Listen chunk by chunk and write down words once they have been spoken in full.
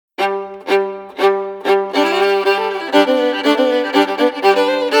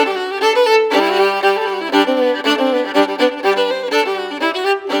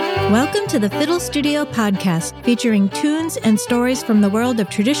the Fiddle Studio podcast, featuring tunes and stories from the world of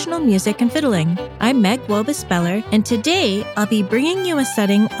traditional music and fiddling. I'm Meg Wobus-Beller, and today I'll be bringing you a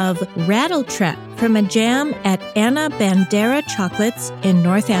setting of Rattle from a jam at Anna Bandera Chocolates in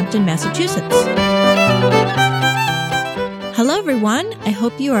Northampton, Massachusetts. Hello, everyone. I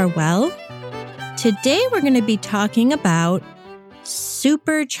hope you are well. Today we're going to be talking about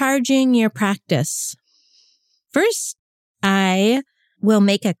supercharging your practice. First, I will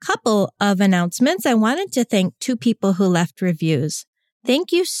make a couple of announcements. I wanted to thank two people who left reviews.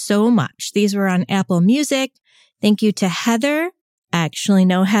 Thank you so much. These were on Apple Music. Thank you to Heather. I actually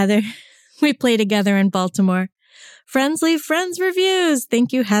know Heather. We play together in Baltimore. Friends leave friends reviews.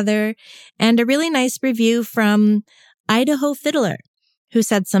 Thank you, Heather. And a really nice review from Idaho Fiddler, who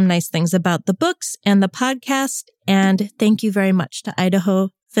said some nice things about the books and the podcast. And thank you very much to Idaho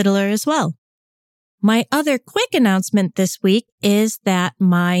Fiddler as well. My other quick announcement this week is that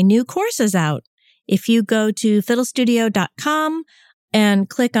my new course is out. If you go to fiddlestudio.com and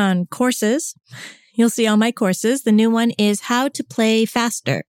click on courses, you'll see all my courses. The new one is How to Play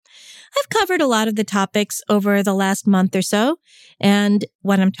Faster. I've covered a lot of the topics over the last month or so, and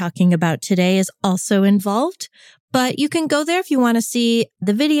what I'm talking about today is also involved. But you can go there if you want to see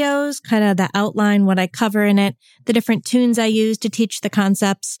the videos, kind of the outline, what I cover in it, the different tunes I use to teach the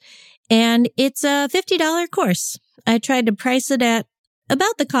concepts. And it's a $50 course. I tried to price it at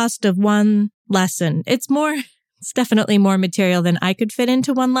about the cost of one lesson. It's definitely more material than I could fit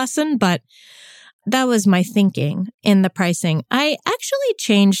into one lesson, but that was my thinking in the pricing. I actually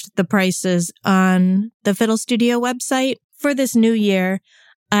changed the prices on the Fiddle Studio website for this new year.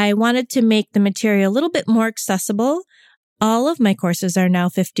 I wanted to make the material a little bit more accessible. All of my courses are now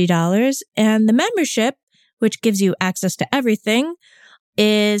 $50, and the membership, which gives you access to everything,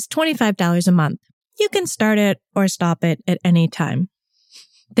 is $25 a month. You can start it or stop it at any time.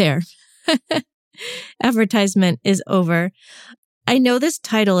 There. Advertisement is over. I know this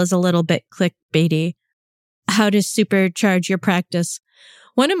title is a little bit clickbaity. How to supercharge your practice.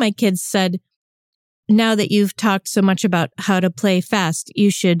 One of my kids said, now that you've talked so much about how to play fast, you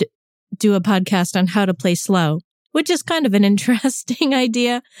should do a podcast on how to play slow, which is kind of an interesting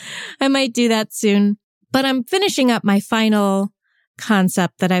idea. I might do that soon. But I'm finishing up my final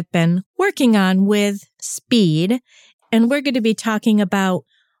concept that I've been working on with speed. And we're going to be talking about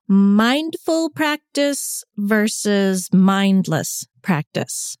mindful practice versus mindless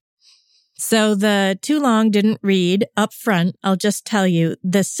practice. So the too long didn't read up front. I'll just tell you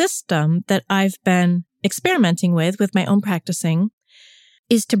the system that I've been experimenting with my own practicing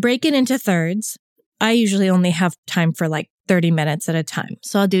is to break it into thirds. I usually only have time for like 30 minutes at a time.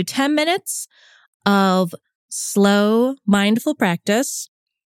 So I'll do 10 minutes of slow, mindful practice.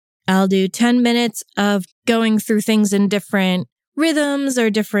 I'll do 10 minutes of going through things in different rhythms or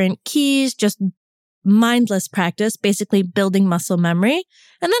different keys, just mindless practice, basically building muscle memory.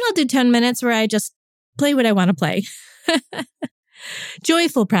 And then I'll do 10 minutes where I just play what I want to play.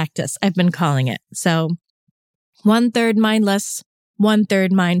 Joyful practice, I've been calling it. So 1/3 mindless,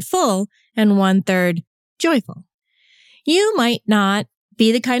 1/3 mindful, and 1/3 joyful. You might not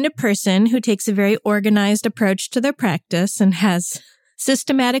be the kind of person who takes a very organized approach to their practice and has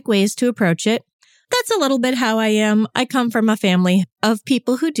systematic ways to approach it. That's a little bit how I am. I come from a family of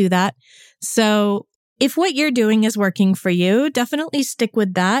people who do that. So if what you're doing is working for you, definitely stick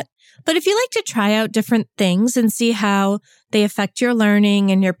with that. But if you like to try out different things and see how they affect your learning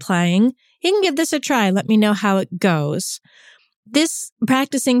and your playing, you can give this a try. Let me know how it goes. This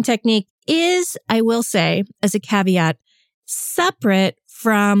practicing technique is, I will say, as a caveat, separate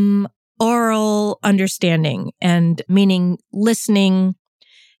from oral understanding, and meaning listening,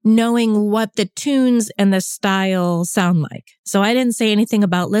 knowing what the tunes and the style sound like. So I didn't say anything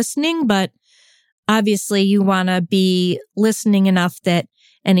about listening, but obviously you want to be listening enough that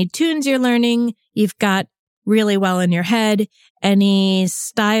any tunes you're learning, you've got really well in your head. Any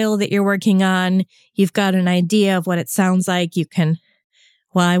style that you're working on, you've got an idea of what it sounds like. You can,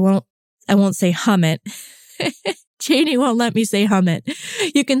 well, I won't say hum it. Janie won't let me say hum it.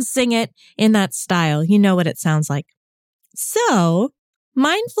 You can sing it in that style. You know what it sounds like. So,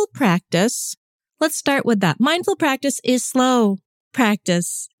 mindful practice, let's start with that. Mindful practice is slow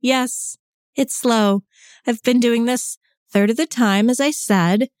practice. Yes, it's slow. I've been doing this 1/3 of the time, as I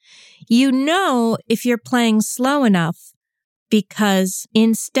said. You know if you're playing slow enough because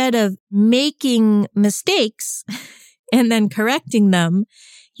instead of making mistakes and then correcting them,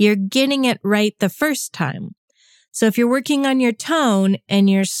 you're getting it right the first time. So if you're working on your tone and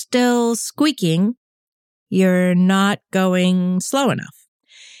you're still squeaking, you're not going slow enough.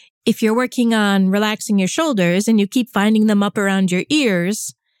 If you're working on relaxing your shoulders and you keep finding them up around your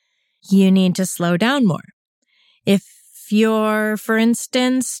ears, you need to slow down more. If you're, for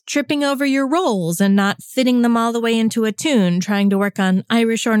instance, tripping over your rolls and not fitting them all the way into a tune, trying to work on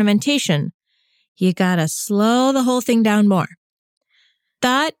Irish ornamentation, you gotta slow the whole thing down more.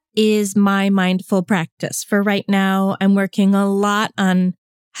 That is my mindful practice. For right now, I'm working a lot on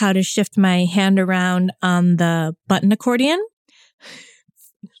how to shift my hand around on the button accordion.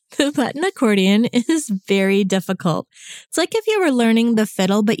 The button accordion is very difficult. It's like if you were learning the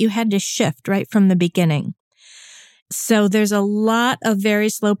fiddle, but you had to shift right from the beginning. So there's a lot of very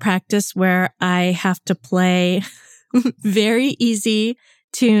slow practice where I have to play very easy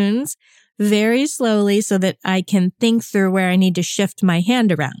tunes very slowly so that I can think through where I need to shift my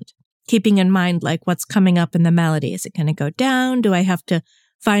hand around, keeping in mind like what's coming up in the melody. Is it going to go down? Do I have to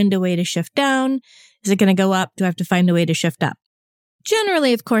find a way to shift down? Is it going to go up? Do I have to find a way to shift up?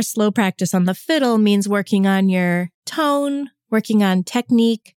 Generally, of course, slow practice on the fiddle means working on your tone, working on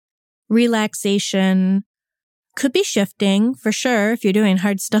technique, relaxation. Could be shifting, for sure, if you're doing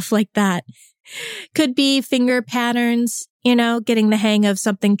hard stuff like that. Could be finger patterns, getting the hang of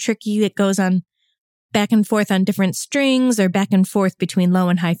something tricky that goes on back and forth on different strings or back and forth between low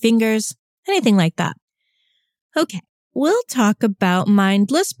and high fingers, anything like that. Okay, we'll talk about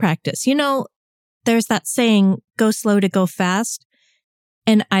mindless practice. There's that saying, go slow to go fast,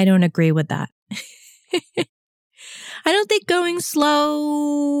 and I don't agree with that. I don't think going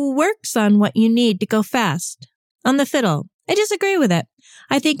slow works on what you need to go fast. On the fiddle, I disagree with it.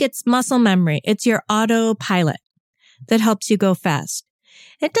 I think it's muscle memory. It's your autopilot that helps you go fast.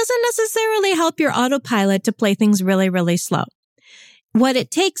 It doesn't necessarily help your autopilot to play things really, really slow. What it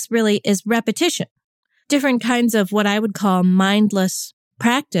takes really is repetition. Different kinds of what I would call mindless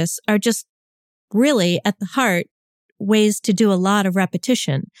practice are just really at the heart ways to do a lot of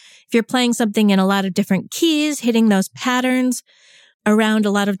repetition. If you're playing something in a lot of different keys, hitting those patterns around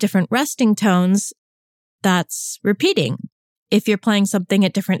a lot of different resting tones, that's repeating. If you're playing something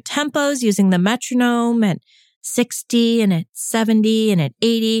at different tempos, using the metronome at 60 and at 70 and at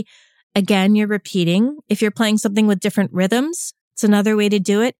 80, again, you're repeating. If you're playing something with different rhythms, it's another way to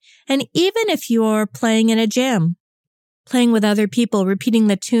do it. And even if you're playing in a jam, playing with other people, repeating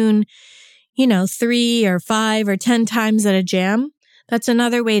the tune, 3 or 5 or 10 times at a jam, that's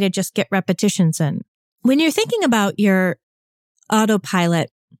another way to just get repetitions in. When you're thinking about your autopilot,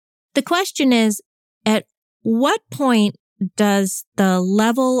 the question is, at what point does the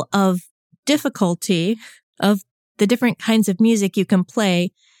level of difficulty of the different kinds of music you can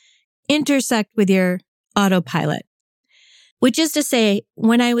play intersect with your autopilot? Which is to say,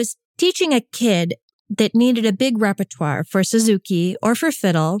 when I was teaching a kid that needed a big repertoire for Suzuki or for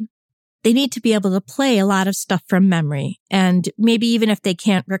fiddle, they need to be able to play a lot of stuff from memory. And maybe even if they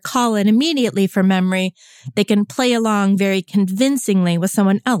can't recall it immediately from memory, they can play along very convincingly with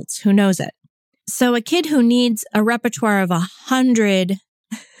someone else who knows it. So a kid who needs a repertoire of 100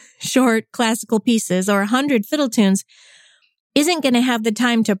 short classical pieces or 100 fiddle tunes isn't going to have the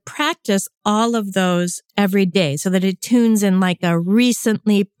time to practice all of those every day so that it tunes in like a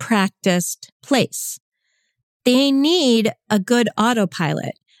recently practiced place. They need a good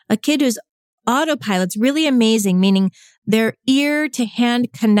autopilot. A kid whose autopilot's really amazing, meaning their ear to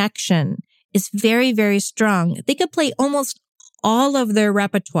hand connection is very, very strong. They could play almost all of their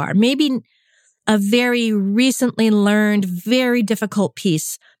repertoire, maybe a very recently learned, very difficult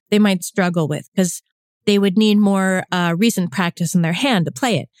piece they might struggle with because they would need more recent practice in their hand to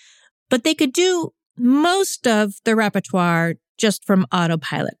play it. But they could do most of the repertoire just from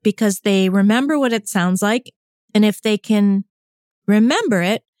autopilot because they remember what it sounds like. And if they can remember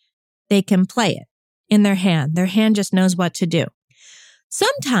it, they can play it in their hand. Their hand just knows what to do.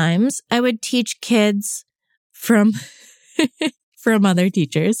 Sometimes I would teach kids from other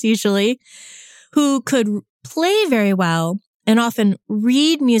teachers, usually, who could play very well and often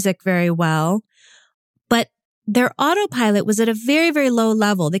read music very well, but their autopilot was at a very, very low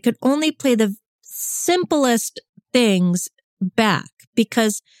level. They could only play the simplest things back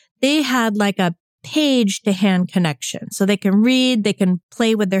because they had like a page to hand connection. So they can read, they can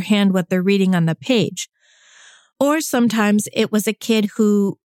play with their hand what they're reading on the page. Or sometimes it was a kid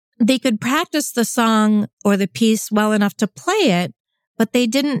who they could practice the song or the piece well enough to play it, but they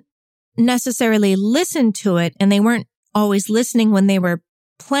didn't necessarily listen to it and they weren't always listening when they were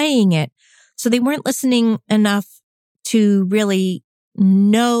playing it. So they weren't listening enough to really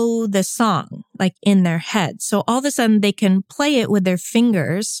know the song like in their head. So all of a sudden they can play it with their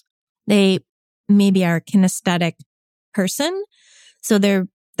fingers. They maybe are a kinesthetic person. So they're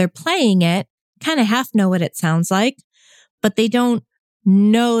playing it, kind of half know what it sounds like, but they don't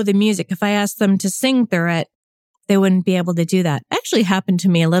know the music. If I ask them to sing through it, they wouldn't be able to do that. Actually happened to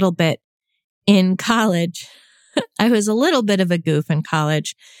me a little bit in college. I was a little bit of a goof in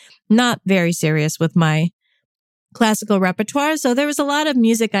college, not very serious with my classical repertoire. So there was a lot of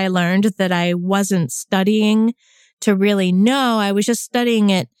music I learned that I wasn't studying to really know. I was just studying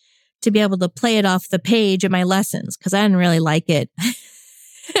it to be able to play it off the page at my lessons because I didn't really like it.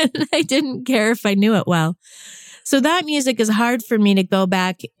 And I didn't care if I knew it well. So that music is hard for me to go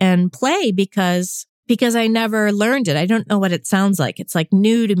back and play because I never learned it. I don't know what it sounds like. It's like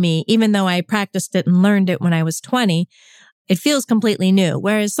new to me, even though I practiced it and learned it when I was 20. It feels completely new.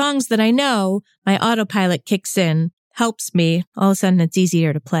 Whereas songs that I know, my autopilot kicks in, helps me. All of a sudden, it's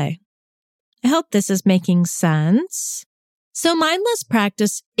easier to play. I hope this is making sense. So mindless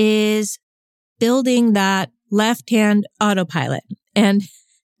practice is building that left-hand autopilot. And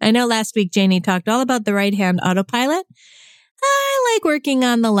I know last week Janie talked all about the right-hand autopilot. I like working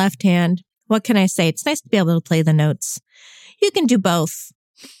on the left hand. What can I say? It's nice to be able to play the notes. You can do both.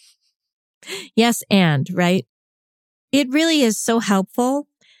 Yes, and, right? It really is so helpful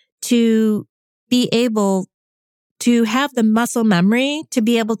to be able to have the muscle memory to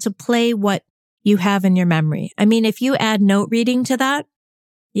be able to play what you have in your memory. I mean, if you add note reading to that,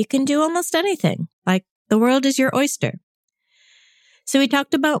 you can do almost anything. Like the world is your oyster. So we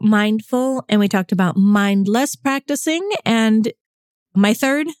talked about mindful and we talked about mindless practicing. And my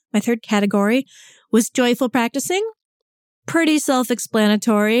third category was joyful practicing. Pretty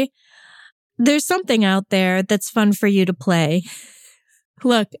self-explanatory. There's something out there that's fun for you to play.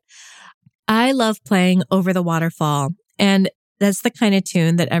 Look, I love playing Over the Waterfall, and that's the kind of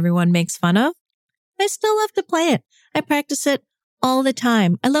tune that everyone makes fun of. I still love to play it. I practice it all the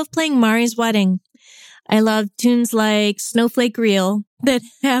time. I love playing Mari's Wedding. I love tunes like Snowflake Reel that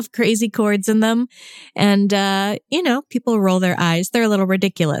have crazy chords in them. And, people roll their eyes. They're a little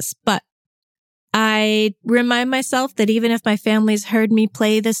ridiculous. But I remind myself that even if my family's heard me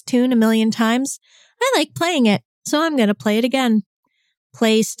play this tune a million times, I like playing it. So I'm going to play it again.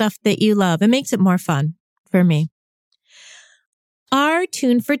 Play stuff that you love. It makes it more fun for me. Our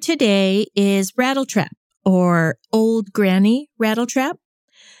tune for today is Rattle Trap, or Old Granny Rattle Trap.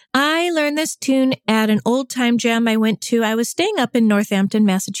 I learned this tune at an old time jam I went to. I was staying up in Northampton,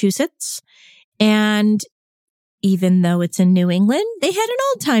 Massachusetts, and even though it's in New England, they had an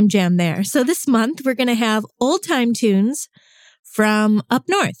old time jam there. So this month we're going to have old time tunes from up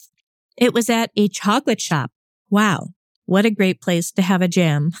north. It was at a chocolate shop. Wow. What a great place to have a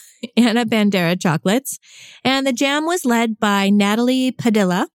jam. Anna Bandera Chocolates. And the jam was led by Natalie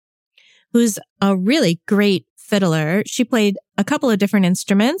Padilla, who's a really great fiddler. She played a couple of different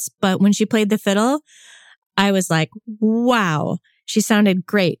instruments, but when she played the fiddle, I was like, wow, she sounded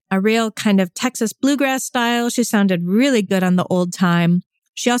great. A real kind of Texas bluegrass style. She sounded really good on the old time.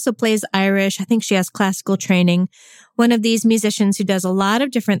 She also plays Irish. I think she has classical training. One of these musicians who does a lot of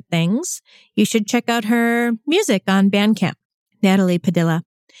different things. You should check out her music on Bandcamp, Natalie Padilla.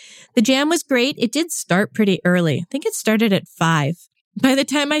 The jam was great. It did start pretty early. I think it started at 5. By the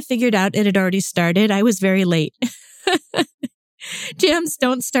time I figured out it had already started, I was very late. Jams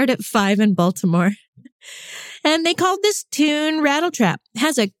don't start at 5 in Baltimore. And they called this tune Rattle Trap. It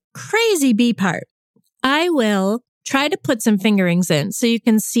has a crazy B part. I will try to put some fingerings in so you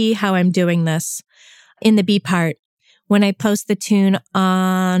can see how I'm doing this in the B part when I post the tune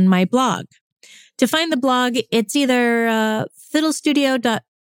on my blog. To find the blog, it's either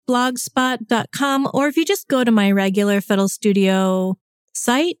fiddlestudio.blogspot.com, or if you just go to my regular Fiddle Studio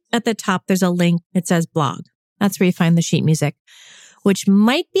site, at the top there's a link. It says blog. That's where you find the sheet music, which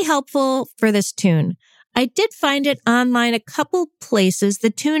might be helpful for this tune. I did find it online a couple places. The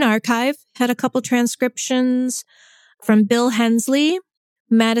Tune Archive had a couple transcriptions from Bill Hensley,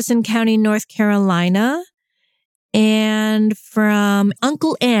 Madison County, North Carolina, and from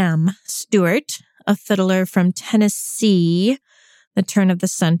Uncle Am Stewart, a fiddler from Tennessee, the turn of the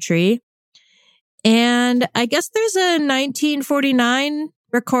century. And I guess there's a 1949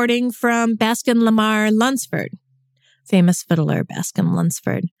 recording from Baskin Lamar Lunsford, famous fiddler Baskin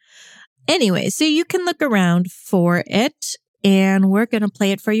Lunsford. Anyway, so you can look around for it, and we're going to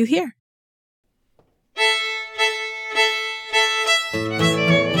play it for you here.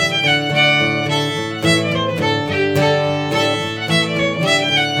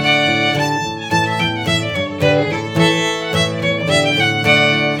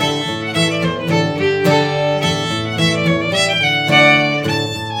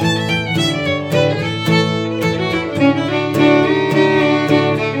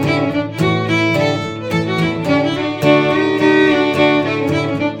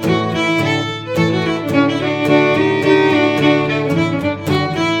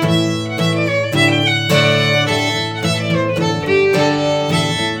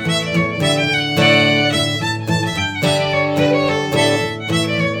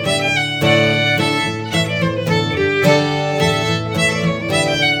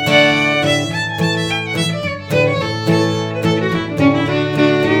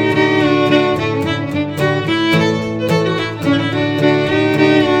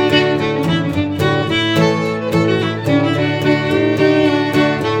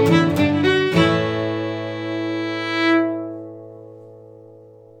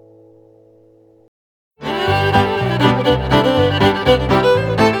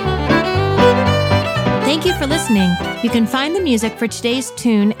 listening. You can find the music for today's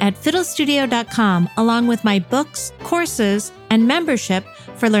tune at fiddlestudio.com, along with my books, courses, and membership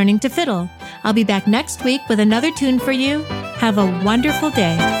for learning to fiddle. I'll be back next week with another tune for you. Have a wonderful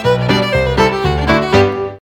day.